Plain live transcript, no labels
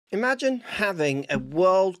Imagine having a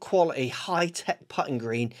world quality high-tech putting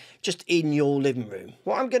green just in your living room.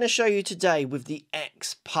 What I'm going to show you today with the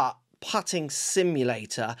Exputt putting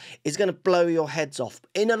simulator is going to blow your heads off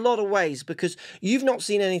in a lot of ways, because you've not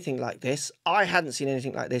seen anything like this. I hadn't seen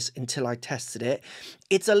anything like this until I tested it.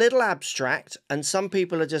 It's a little abstract and some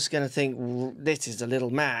people are just going to think this is a little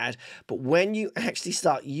mad, but when you actually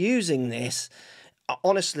start using this,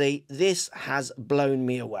 honestly, this has blown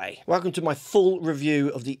me away. Welcome to my full review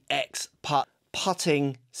of the Exputt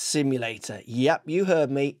putting simulator. Yep, you heard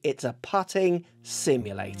me. It's a putting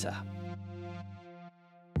simulator.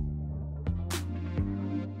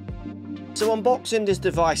 So unboxing this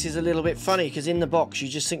device is a little bit funny, because in the box you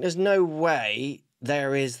just think there's no way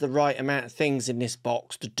there is the right amount of things in this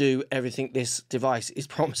box to do everything this device is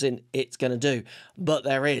promising it's going to do. But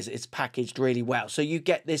there is. It's packaged really well. So you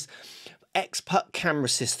get this Exputt camera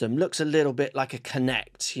system. Looks a little bit like a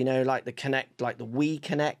Kinect, you know, like the Kinect, like the Wii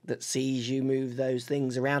Kinect that sees you move those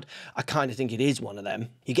things around. I kind of think it is one of them.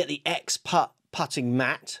 You get the Exputt putting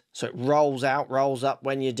mat, so it rolls out, rolls up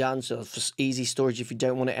when you're done, so for easy storage if you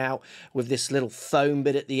don't want it out, with this little foam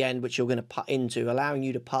bit at the end which you're going to putt into, allowing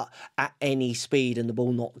you to putt at any speed and the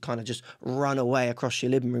ball not kind of just run away across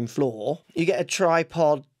your living room floor. You get a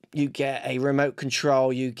tripod, you get a remote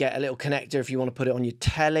control, you get a little connector if you want to put it on your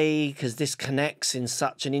telly, because this connects in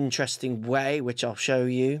such an interesting way, which I'll show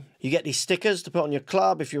you. You get these stickers to put on your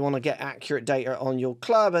club if you want to get accurate data on your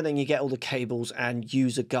club, and then you get all the cables and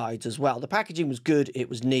user guides as well. The packaging was good, it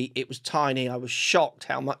was neat, it was tiny. I was shocked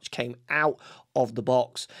how much came out of the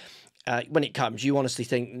box. When it comes, you honestly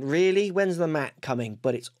think, really, when's the mat coming?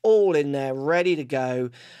 But it's all in there, ready to go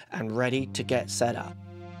and ready to get set up.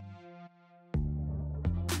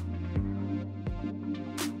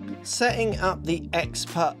 Setting up the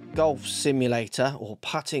Exputt golf simulator or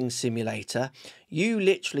putting simulator, you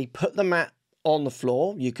literally put the mat on the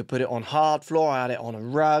floor. You could put it on hard floor. I had it on a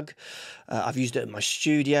rug. I've used it in my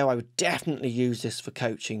studio. I would definitely use this for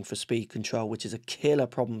coaching for speed control, which is a killer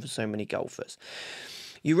problem for so many golfers.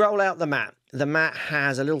 You roll out the mat. The mat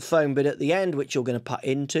has a little foam bit at the end which you're going to putt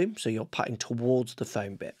into, so you're putting towards the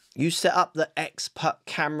foam bit. You set up the Exputt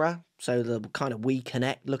camera, so the kind of Wii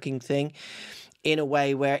Kinect looking thing, in a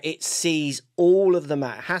way where it sees all of the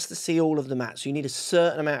mat. It has to see all of the mat. So you need a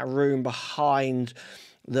certain amount of room behind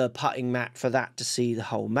the putting mat for that to see the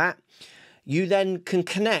whole mat. You then can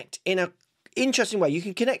connect in a interesting way. You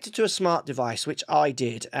can connect it to a smart device, which I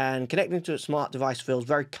did, and connecting to a smart device feels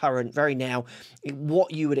very current, very now,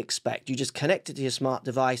 what you would expect. You just connect it to your smart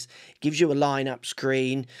device, gives you a line-up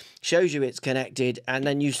screen, shows you it's connected, and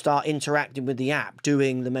then you start interacting with the app,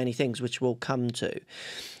 doing the many things which we'll come to.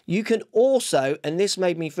 You can also, and this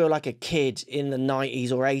made me feel like a kid in the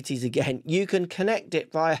 90s or 80s again, you can connect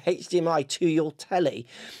it via HDMI to your telly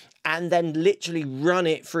and then literally run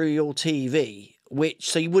it through your TV,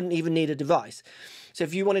 so you wouldn't even need a device. So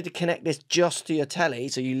if you wanted to connect this just to your telly,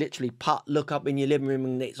 so you literally look up in your living room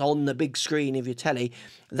and it's on the big screen of your telly,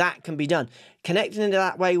 that can be done. Connecting it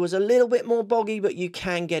that way was a little bit more boggy, but you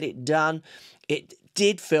can get it done. It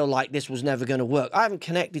did feel like this was never going to work. I haven't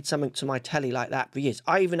connected something to my telly like that for years.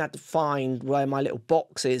 I even had to find where my little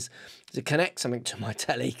box is to connect something to my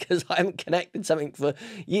telly, because I haven't connected something for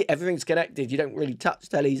years. Everything's connected. You don't really touch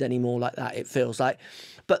tellies anymore like that, it feels like.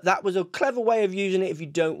 But that was a clever way of using it if you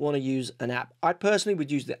don't want to use an app. I personally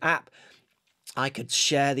would use the app. I could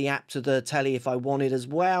share the app to the telly if I wanted as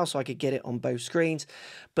well, so I could get it on both screens.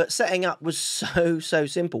 But setting up was so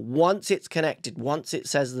simple. Once it's connected, once it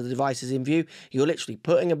says the device is in view, you're literally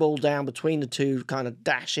putting a ball down between the two kind of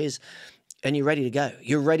dashes and you're ready to go.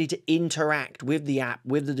 You're ready to interact with the app,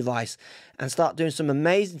 with the device, and start doing some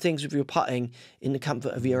amazing things with your putting in the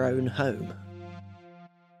comfort of your own home.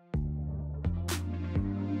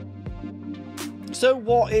 So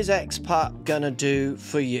what is Exputt going to do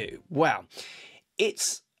for you? Well,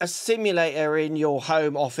 it's a simulator in your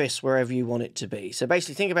home office, wherever you want it to be. So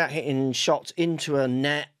basically think about hitting shots into a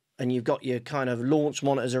net and you've got your kind of launch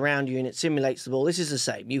monitors around you and it simulates the ball. This is the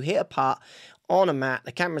same. You hit a putt on a mat,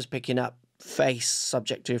 the camera's picking up face,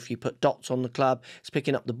 subject to if you put dots on the club, it's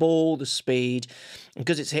picking up the ball, the speed. And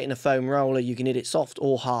because it's hitting a foam roller, you can hit it soft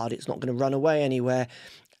or hard. It's not going to run away anywhere.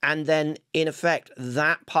 And then, in effect,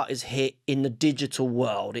 that putt is hit in the digital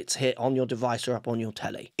world. It's hit on your device or up on your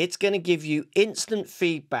telly. It's going to give you instant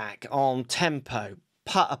feedback on tempo,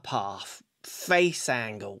 putter path, face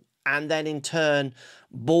angle, and then in turn,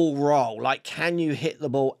 ball roll. Like, can you hit the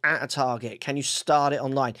ball at a target? Can you start it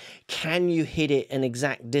on line? Can you hit it an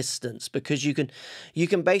exact distance? Because you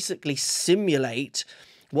can basically simulate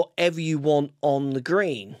whatever you want on the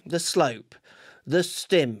green. The slope, the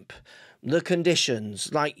stimp, the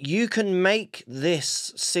conditions. Like, you can make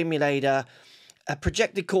this simulator a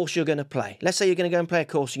projected course you're going to play. Let's say you're going to go and play a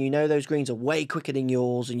course and you know those greens are way quicker than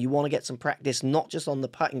yours and you want to get some practice, not just on the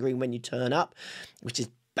putting green when you turn up, which is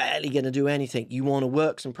barely going to do anything. You want to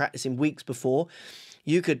work some practice in weeks before.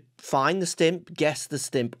 You could find the stimp, guess the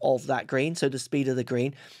stimp of that green, so the speed of the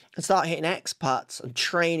green, and start hitting X-putts and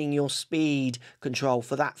training your speed control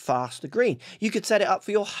for that faster green. You could set it up for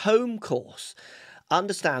your home course.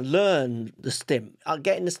 Understand, learn the stimp.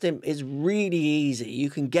 Getting the stimp is really easy. You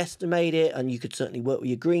can guesstimate it, and you could certainly work with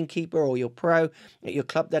your greenkeeper or your pro at your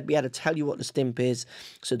club. They'd be able to tell you what the stimp is,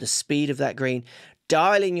 so the speed of that green.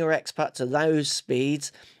 Dialing your X-putt to those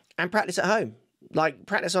speeds and practice at home. Like,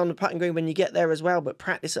 practice on the putting green when you get there as well, but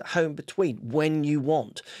practice at home between when you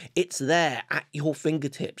want. It's there at your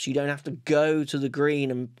fingertips. You don't have to go to the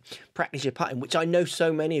green and practice your putting, which I know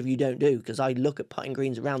so many of you don't do, because I look at putting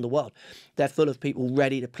greens around the world. They're full of people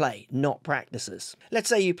ready to play, not practices. Let's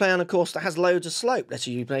say you play on a course that has loads of slope. Let's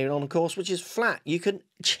say you play on a course which is flat. You can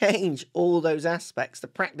change all those aspects to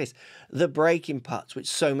practice the breaking putts, which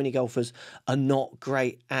so many golfers are not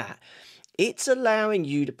great at. It's allowing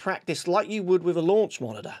you to practice like you would with a launch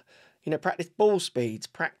monitor. You know, practice ball speeds,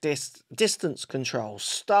 practice distance control,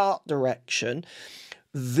 start direction,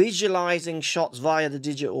 visualizing shots via the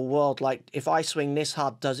digital world. Like, if I swing this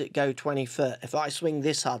hard, does it go 20 foot? If I swing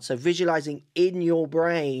this hard, so visualizing in your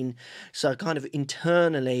brain, so kind of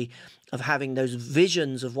internally, of having those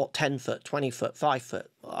visions of what 10 foot, 20 foot, 5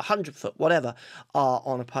 foot, 100 foot, whatever, are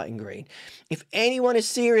on a putting green. If anyone is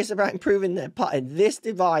serious about improving their putting, this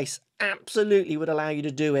device absolutely would allow you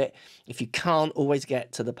to do it if you can't always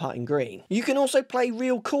get to the putting green. You can also play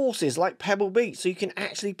real courses like Pebble Beach, so you can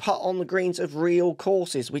actually putt on the greens of real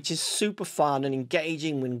courses, which is super fun and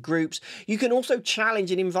engaging with groups. You can also challenge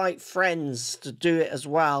and invite friends to do it as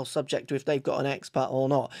well, subject to if they've got an X-putt or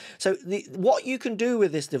not. So what you can do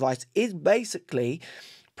with this device is basically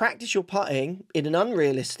practice your putting in an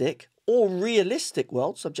unrealistic or realistic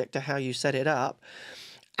world, subject to how you set it up,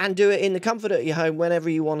 and do it in the comfort of your home whenever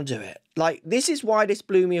you want to do it. Like, this is why this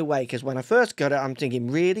blew me away, because when I first got it, I'm thinking,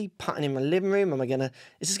 really? Putting in my living room?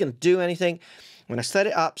 Is this going to do anything? When I set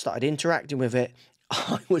it up, started interacting with it,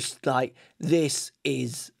 I was like, this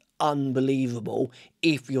is unbelievable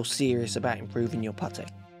if you're serious about improving your putting.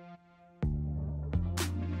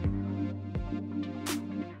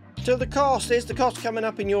 So the cost, is the cost coming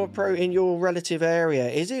up in your relative area?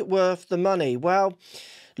 Is it worth the money? Well,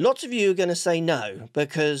 lots of you are going to say no,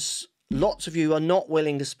 because lots of you are not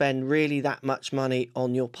willing to spend really that much money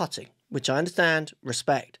on your putting, which I understand,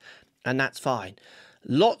 respect, and that's fine.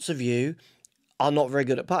 Lots of you are not very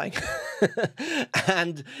good at putting.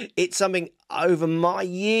 And it's something over my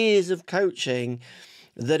years of coaching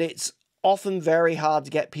that it's often very hard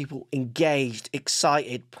to get people engaged,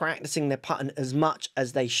 excited, practicing their putting as much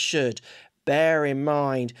as they should. Bear in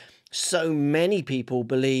mind, so many people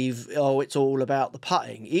believe, oh, it's all about the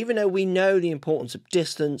putting. Even though we know the importance of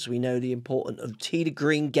distance, we know the importance of tee to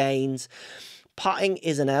green gains, putting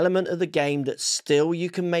is an element of the game that still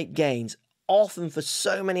you can make gains. Often for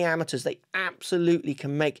so many amateurs, they absolutely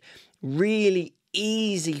can make really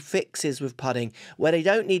easy fixes with putting where they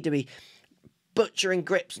don't need to be butchering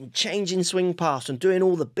grips and changing swing paths and doing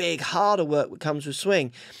all the big harder work that comes with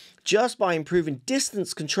swing. Just by improving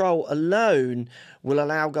distance control alone will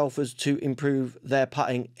allow golfers to improve their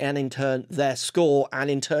putting and in turn their score and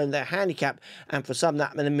in turn their handicap, and for some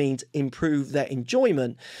that means improve their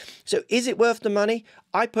enjoyment. So is it worth the money?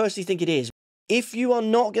 I personally think it is. If you are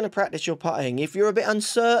not going to practice your putting, if you're a bit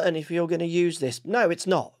uncertain if you're going to use this, no, it's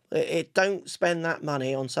not. Don't spend that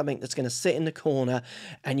money on something that's going to sit in the corner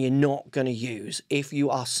and you're not going to use. If you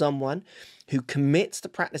are someone who commits to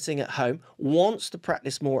practicing at home, wants to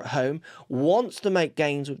practice more at home, wants to make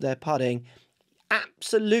gains with their putting,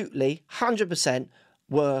 absolutely 100%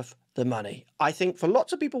 worth the money. I think for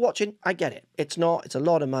lots of people watching, I get it. It's a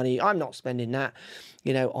lot of money. I'm not spending that,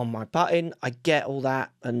 on my putting. I get all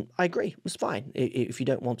that and I agree. It's fine if you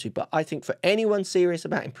don't want to. But I think for anyone serious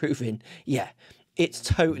about improving, yeah, it's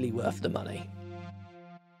totally worth the money.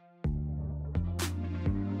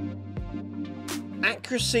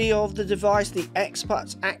 Accuracy of the device, the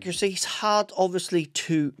Exputt's accuracy is hard obviously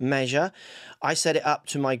to measure. I set it up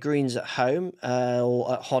to my greens at home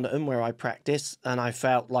or at Honiton where I practice, and I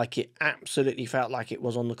absolutely felt like it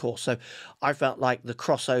was on the course. So I felt like the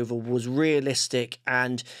crossover was realistic,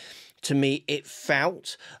 and to me it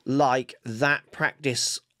felt like that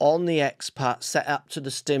practice on the Exputt set up to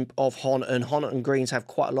the stimp of Honiton. Honiton greens have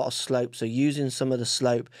quite a lot of slope, so using some of the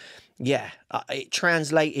slope, yeah, it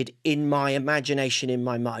translated in my imagination, in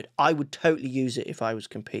my mind. I would totally use it if I was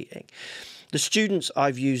competing. The students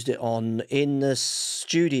I've used it on in the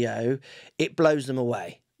studio, it blows them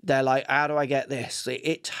away. They're like, how do I get this?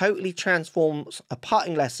 It totally transforms a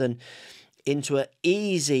putting lesson into an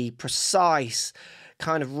easy, precise,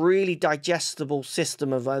 kind of really digestible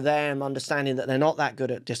system of them understanding that they're not that good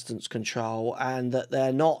at distance control and that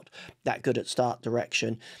they're not that good at start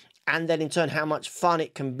direction. And then in turn, how much fun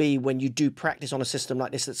it can be when you do practice on a system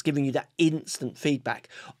like this that's giving you that instant feedback.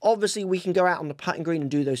 Obviously, we can go out on the putting green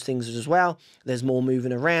and do those things as well. There's more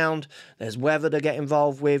moving around. There's weather to get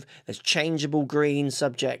involved with. There's changeable greens,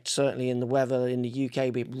 subject certainly in the weather in the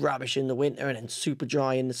UK, be rubbish in the winter and then super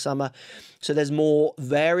dry in the summer. So there's more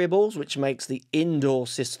variables, which makes the indoor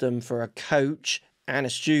system for a coach and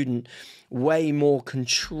a student way more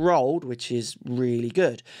controlled, which is really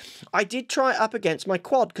good. I did try it up against my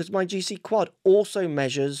quad because my GC quad also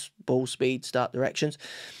measures ball speed, start directions,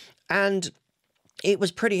 and it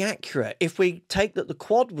was pretty accurate. If we take that the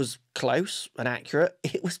quad was close and accurate,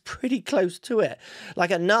 it was pretty close to it.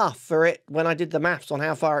 Like enough for it, when I did the maths on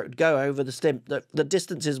how far it would go over the stimp, the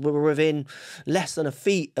distances were within less than a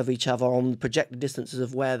feet of each other on the projected distances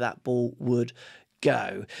of where that ball would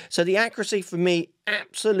go. So the accuracy for me,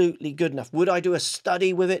 absolutely good enough. Would I do a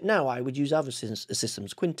study with it? No, I would use other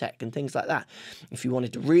systems, Quintec and things like that, if you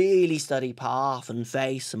wanted to really study path and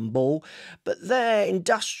face and ball. But they're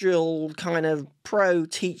industrial kind of pro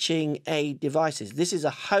teaching aid devices. This is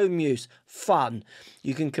a home use, fun.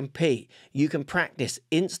 You can compete, you can practice,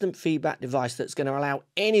 instant feedback device that's going to allow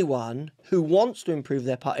anyone who wants to improve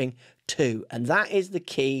their putting to. And that is the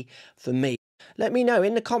key for me. Let me know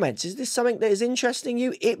in the comments, is this something that is interesting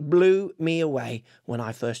you? It blew me away when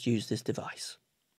I first used this device.